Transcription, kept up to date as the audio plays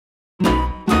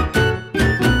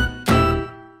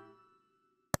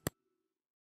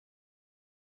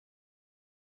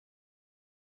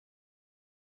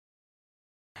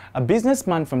A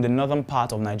businessman from the northern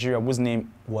part of Nigeria whose name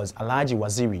was Alhaji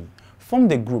Waziri formed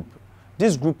a group.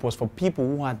 This group was for people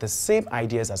who had the same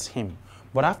ideas as him,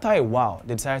 but after a while,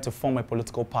 they decided to form a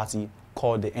political party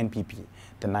called the NPP,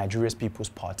 the Nigerian Peoples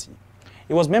Party.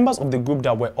 It was members of the group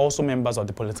that were also members of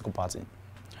the political party.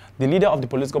 The leader of the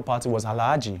political party was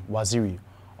Alhaji Waziri.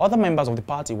 Other members of the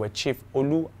party were Chief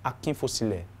Olu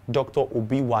Akinfosile, Dr.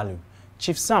 Obi Walu,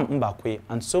 Chief Sam Mbakwe,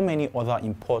 and so many other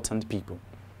important people.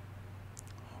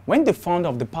 When the founder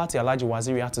of the party, Alhaji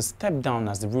Waziri, had to step down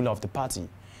as the ruler of the party,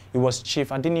 it was Chief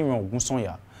Adeniran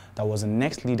Ogunsoya that was the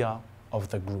next leader of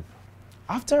the group.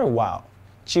 After a while,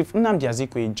 Chief Nnamdi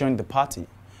Azikiwe joined the party.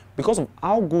 Because of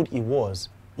how good he was,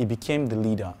 he became the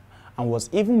leader and was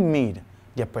even made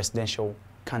their presidential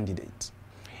candidate.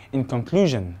 In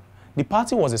conclusion, the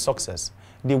party was a success.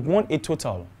 They won a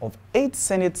total of 8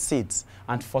 Senate seats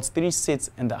and 43 seats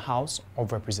in the House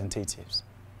of Representatives.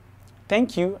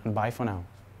 Thank you and bye for now.